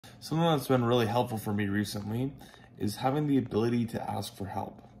Something that's been really helpful for me recently is having the ability to ask for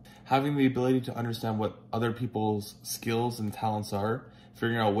help. Having the ability to understand what other people's skills and talents are,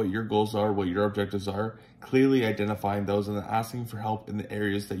 figuring out what your goals are, what your objectives are, clearly identifying those, and then asking for help in the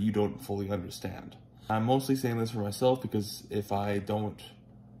areas that you don't fully understand. I'm mostly saying this for myself because if I don't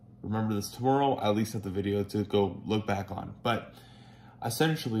remember this tomorrow, I at least have the video to go look back on. But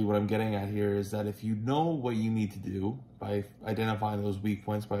essentially what I'm getting at here is that if you know what you need to do by identifying those weak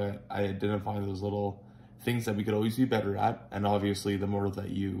points, by identifying those little things that we could always be better at, and obviously the more that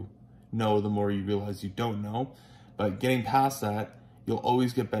you know, the more you realize you don't know, but getting past that, you'll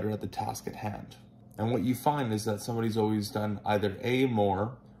always get better at the task at hand. And what you find is that somebody's always done either A,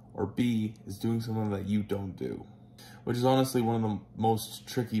 more, or B, is doing something that you don't do, which is honestly one of the most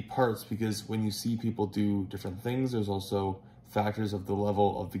tricky parts, because when you see people do different things, there's also factors of the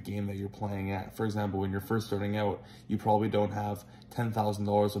level of the game that you're playing at. For example, when you're first starting out, you probably don't have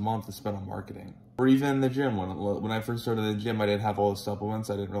 $10,000 a month to spend on marketing. Or even in the gym, when I first started in the gym, I didn't have all the supplements,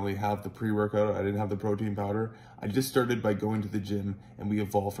 I didn't really have the pre-workout, I didn't have the protein powder. I just started by going to the gym, and we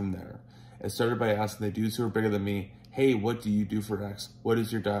evolved from there. It started by asking the dudes who are bigger than me, hey, what do you do for X? What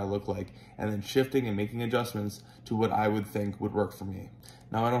does your diet look like? And then shifting and making adjustments to what I would think would work for me.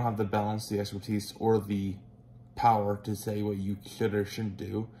 Now, I don't have the balance, the expertise, or the power to say what you should or shouldn't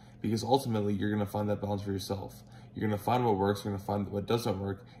do, because ultimately you're going to find that balance for yourself. You're going to find what works, you're going to find what doesn't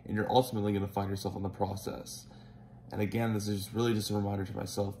work, and you're ultimately going to find yourself in the process. And again, this is really just a reminder to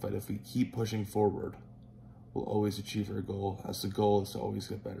myself that if we keep pushing forward, we'll always achieve our goal, as the goal is to always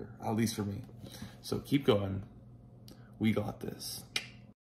get better, at least for me. So keep going. We got this.